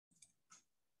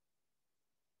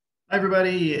Hi,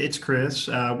 everybody. It's Chris.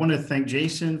 I want to thank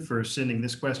Jason for sending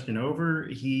this question over.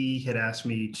 He had asked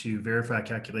me to verify a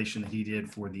calculation that he did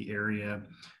for the area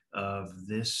of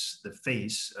the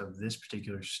face of this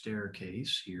particular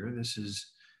staircase here. This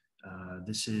is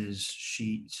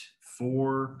sheet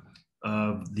 4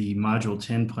 of the module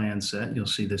 10 plan set. You'll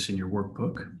see this in your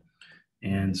workbook.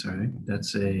 And sorry,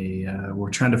 we're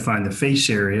trying to find the face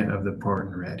area of the part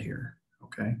in red here.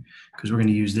 Okay, because we're going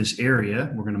to use this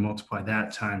area, we're going to multiply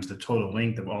that times the total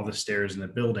length of all the stairs in the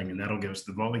building, and that'll give us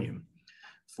the volume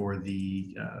for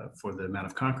the amount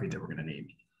of concrete that we're going to need.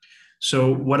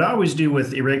 So what I always do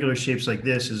with irregular shapes like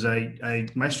this is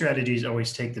my strategy is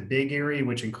always take the big area,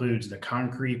 which includes the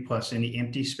concrete plus any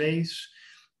empty space,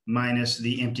 minus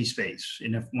the empty space.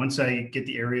 And once I get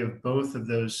the area of both of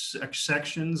those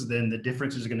sections, then the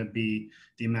difference is going to be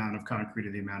the amount of concrete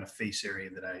or the amount of face area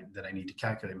that I need to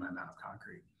calculate my amount of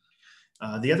concrete.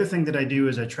 The other thing that I do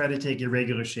is I try to take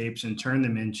irregular shapes and turn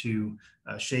them into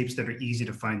shapes that are easy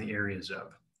to find the areas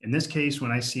of. In this case,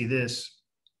 when I see this,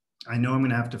 I know I'm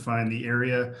going to have to find the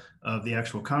area of the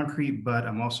actual concrete, but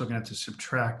I'm also going to have to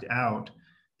subtract out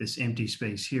this empty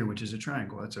space here, which is a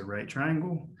triangle. That's a right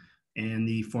triangle. And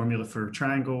the formula for a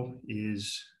triangle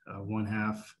is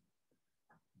 1/2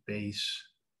 base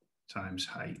times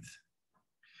height.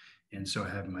 And so I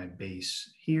have my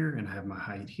base here and I have my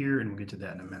height here, and we'll get to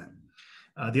that in a minute.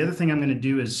 The other thing I'm going to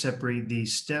do is separate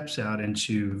these steps out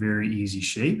into very easy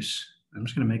shapes. I'm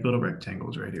just going to make little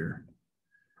rectangles right here.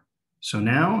 So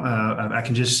now I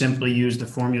can just simply use the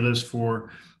formulas for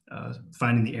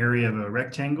finding the area of a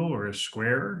rectangle or a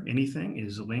square. Anything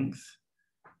is length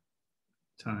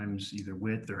times either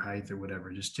width or height or whatever,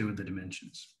 just two of the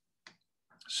dimensions.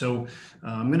 So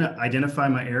I'm going to identify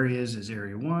my areas as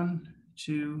area 1,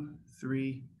 2,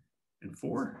 3, and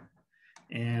 4.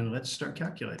 And let's start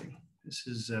calculating. This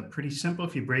is pretty simple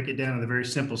if you break it down into very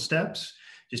simple steps.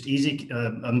 Just easy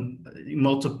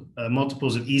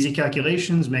multiples of easy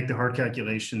calculations make the hard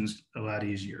calculations a lot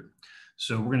easier.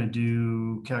 So we're going to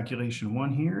do calculation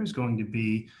 1 here is going to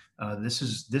be,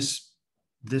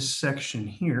 this section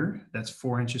here, that's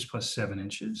 4 inches plus 7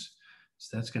 inches.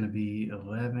 So that's going to be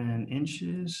 11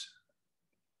 inches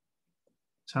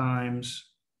times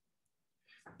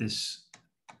this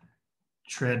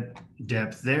tread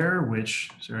depth there,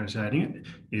 which, sorry, I was adding it,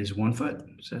 is 1 foot.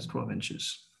 So that's 12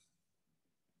 inches.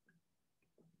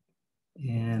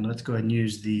 And let's go ahead and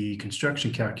use the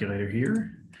construction calculator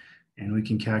here. And we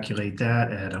can calculate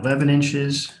that at 11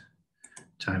 inches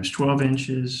times 12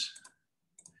 inches.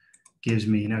 Gives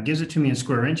it to me in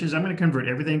square inches. I'm going to convert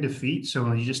everything to feet.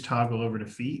 So you just toggle over to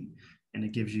feet and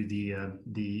it gives you the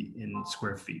in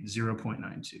square feet,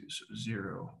 0.92. So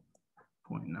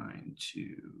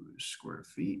 0.92 square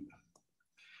feet.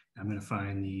 I'm going to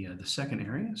find the second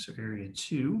area. So area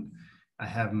 2, I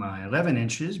have my 11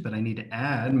 inches, but I need to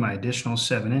add my additional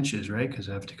 7 inches, right? Because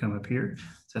I have to come up here.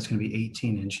 So that's going to be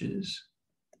 18 inches.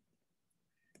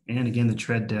 And again, the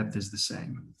tread depth is the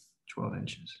same, 12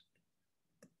 inches.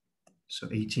 So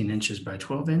 18 inches by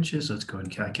 12 inches, let's go ahead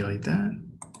and calculate that.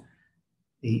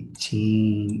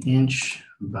 18 inch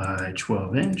by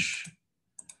 12 inch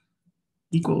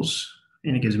equals,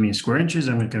 and it gives me in square inches,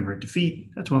 I'm going to convert to feet.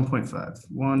 That's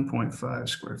 1.5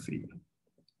 square feet.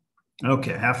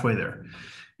 Okay, halfway there.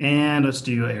 And let's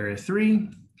do area 3.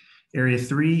 Area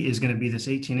 3 is going to be this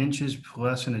 18 inches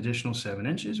plus an additional 7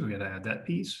 inches. We got to add that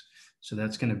piece. So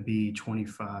that's going to be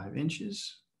 25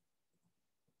 inches.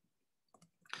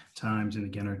 Times, and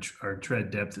again, our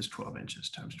tread depth is 12 inches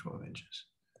times 12 inches.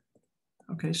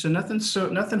 Okay, so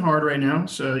nothing hard right now.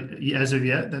 So as of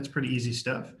yet, that's pretty easy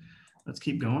stuff. Let's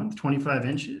keep going. 25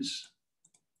 inches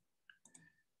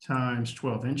times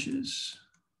 12 inches.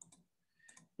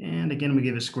 And again, we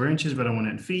give it square inches, but I want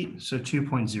it in feet. So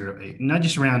 2.08. And I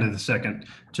just rounded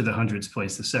to the hundredths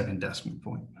place, the second decimal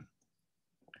point.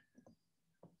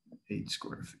 8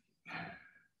 square feet.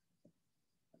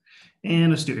 And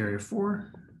let's do area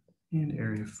 4. And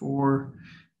area 4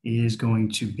 is going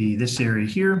to be this area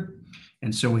here.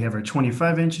 And so we have our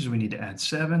 25 inches. We need to add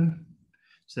 7.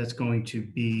 So that's going to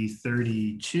be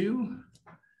 32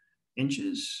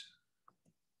 inches.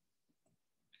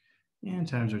 And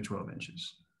times our 12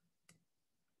 inches.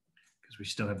 Because we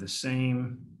still have the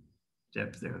same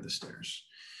depth there of the stairs.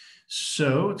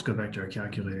 So let's go back to our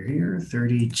calculator here.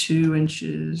 32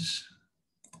 inches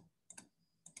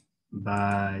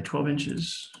by 12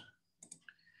 inches.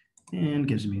 And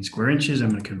gives me in square inches.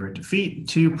 I'm going to convert to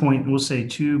feet. We'll say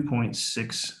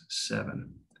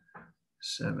 2.67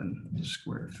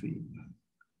 square feet.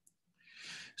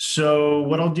 So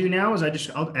what I'll do now is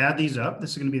I'll add these up.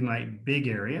 This is going to be my big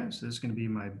area. So this is going to be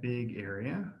my big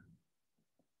area.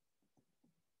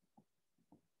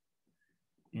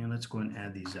 And let's go and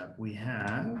add these up. We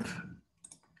have,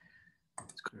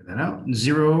 let's clear that out,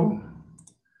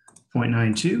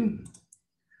 0.92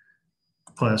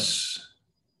 plus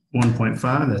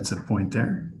 1.5, that's a point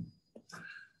there,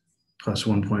 plus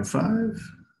 1.5,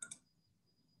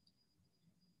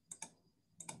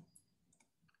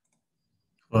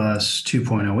 plus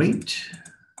 2.08,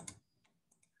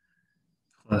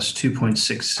 plus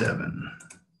 2.67.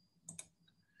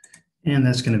 And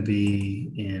that's going to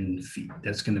be in feet.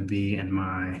 That's going to be in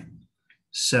my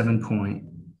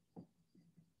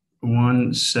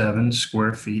 7.17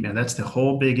 square feet. Now that's the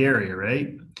whole big area,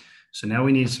 right? So now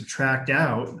we need to subtract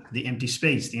out the empty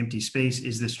space. The empty space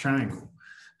is this triangle.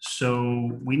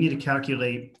 So we need to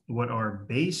calculate what our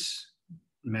base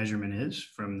measurement is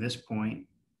from this point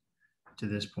to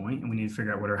this point, and we need to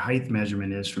figure out what our height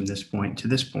measurement is from this point to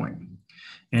this point.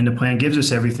 And the plan gives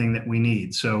us everything that we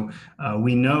need. So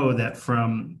we know that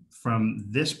from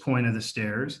this point of the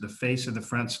stairs, the face of the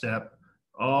front step,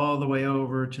 all the way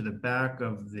over to the back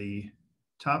of the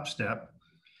top step,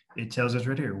 it tells us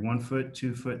right here, 1 foot,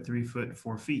 2 foot, 3 foot,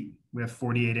 4 feet. We have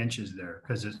 48 inches there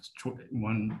because it's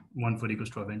one foot equals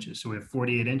 12 inches. So we have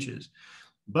 48 inches.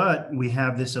 But we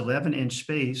have this 11-inch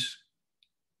space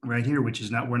right here, which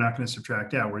is we're not going to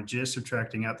subtract out. We're just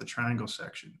subtracting out the triangle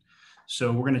section.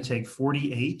 So we're going to take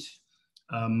 48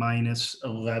 minus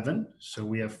 11. So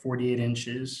we have 48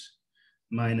 inches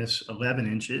minus 11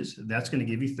 inches. That's going to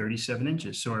give you 37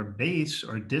 inches. So our base,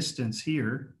 our distance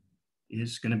here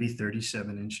is going to be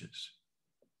 37 inches.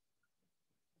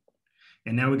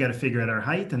 And now we got to figure out our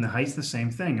height, and the height's the same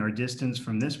thing. Our distance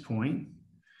from this point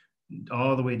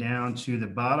all the way down to the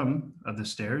bottom of the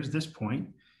stairs, this point,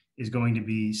 is going to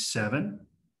be 7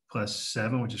 plus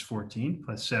 7, which is 14,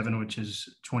 plus 7, which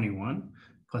is 21,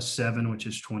 plus 7, which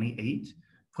is 28,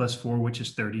 plus 4, which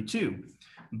is 32.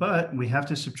 But we have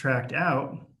to subtract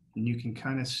out, and you can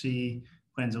kind of see,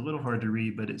 plan's a little hard to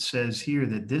read, but it says here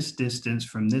that this distance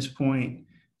from this point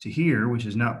to here, which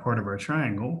is not part of our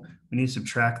triangle, we need to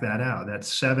subtract that out.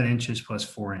 That's 7 inches plus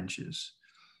 4 inches.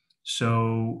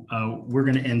 So we're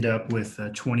going to end up with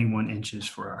 21 inches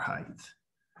for our height.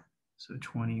 So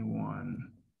 21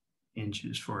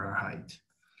 inches for our height.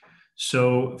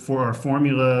 So for our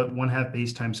formula, 1/2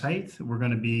 base times height, we're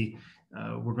going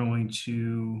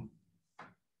to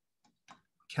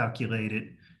calculate it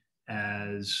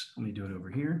as, let me do it over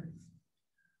here,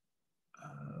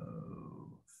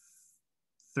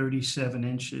 37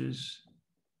 inches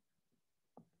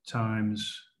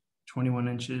times 21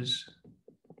 inches.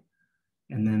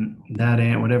 And then that,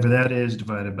 whatever that is,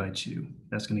 divided by 2.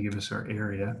 That's going to give us our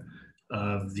area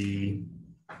of the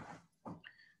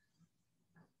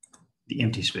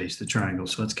empty space, the triangle.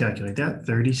 So let's calculate that.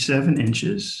 37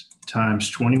 inches times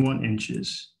 21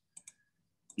 inches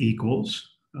equals,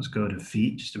 let's go to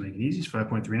feet just to make it easy, it's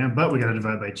 5.39, but we got to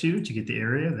divide by 2 to get the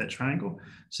area of that triangle.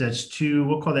 So that's 2,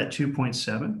 we'll call that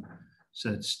 2.7.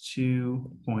 So that's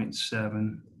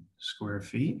 2.7 square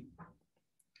feet.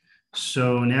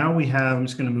 So now we have, I'm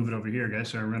just going to move it over here, guys,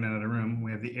 so I run out of room.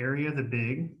 We have the area of the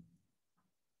big.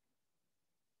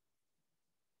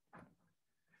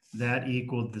 That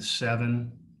equaled the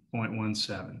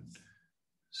 7.17.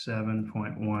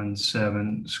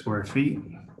 7.17 square feet.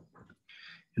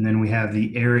 And then we have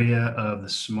the area of the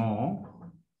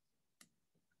small.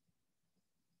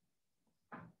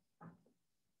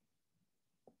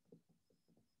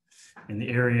 And the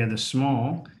area of the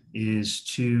small is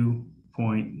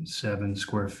 2.7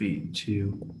 square feet,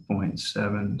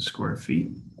 2.7 square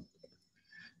feet.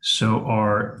 So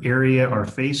our area, our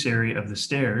face area of the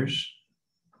stairs,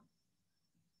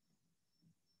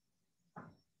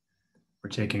 we're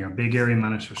taking our big area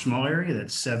minus our small area,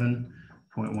 that's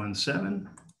 7.17.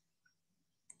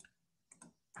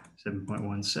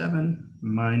 7.17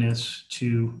 minus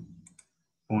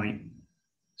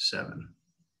 2.7.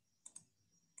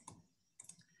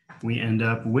 We end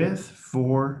up with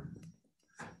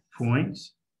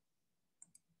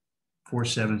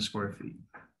 4.47 square feet.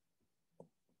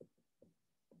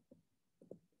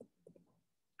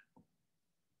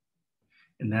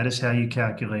 And that is how you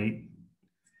calculate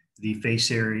the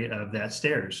face area of that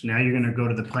stairs. Now you're going to go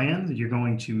to the plan. You're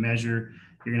going to measure,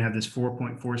 you're going to have this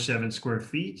 4.47 square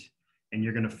feet, and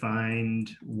you're going to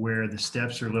find where the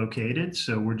steps are located.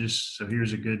 So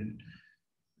here's a good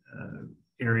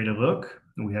area to look.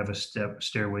 We have a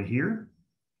stairway here,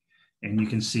 and you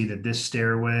can see that this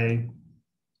stairway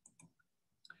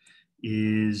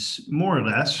is more or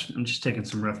less, I'm just taking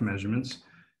some rough measurements.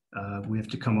 We have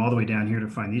to come all the way down here to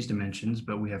find these dimensions,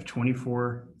 but we have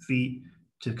 24 feet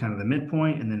to kind of the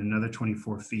midpoint, and then another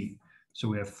 24 feet. So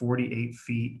we have 48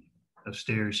 feet of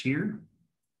stairs here.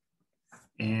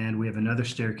 And we have another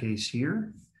staircase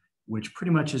here, which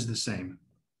pretty much is the same.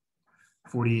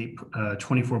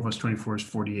 24 plus 24 is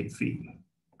 48 feet.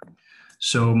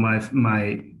 So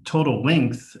my total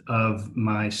length of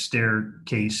my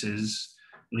staircases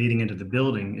leading into the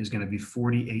building is going to be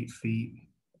 48 feet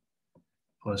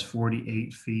plus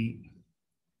 48 feet,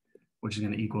 which is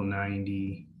going to equal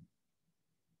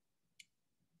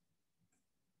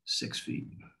 96 feet.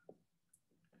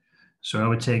 So I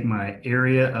would take my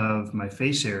area of my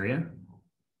face area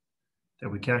that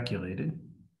we calculated,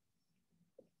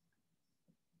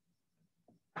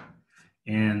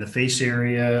 and the face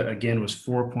area again was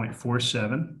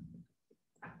 4.47. And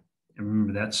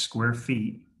remember, that's square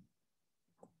feet.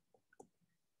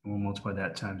 And we'll multiply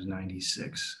that times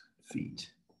 96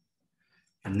 feet.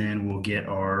 And then we'll get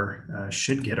our,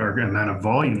 should get our amount of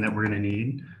volume that we're going to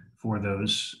need for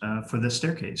those, for the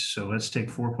staircase. So let's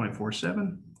take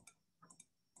 4.47.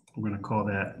 We're going to call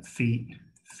that feet,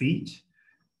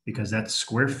 because that's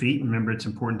square feet. Remember, it's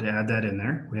important to add that in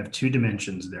there. We have two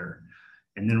dimensions there.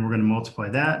 And then we're going to multiply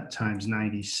that times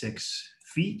 96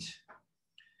 feet.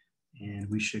 And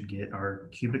we should get our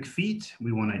cubic feet.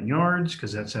 We want it in yards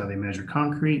because that's how they measure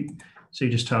concrete. So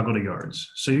you just toggle to yards.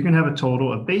 So you're going to have a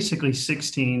total of basically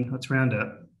 16, let's round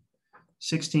up,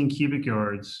 16 cubic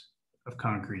yards of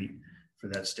concrete for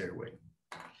that stairway.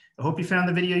 I hope you found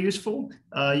the video useful.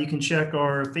 You can check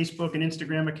our Facebook and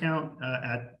Instagram account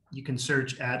you can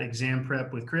search at Exam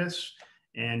Prep with Chris,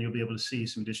 and you'll be able to see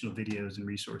some additional videos and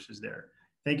resources there.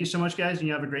 Thank you so much, guys, and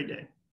you have a great day.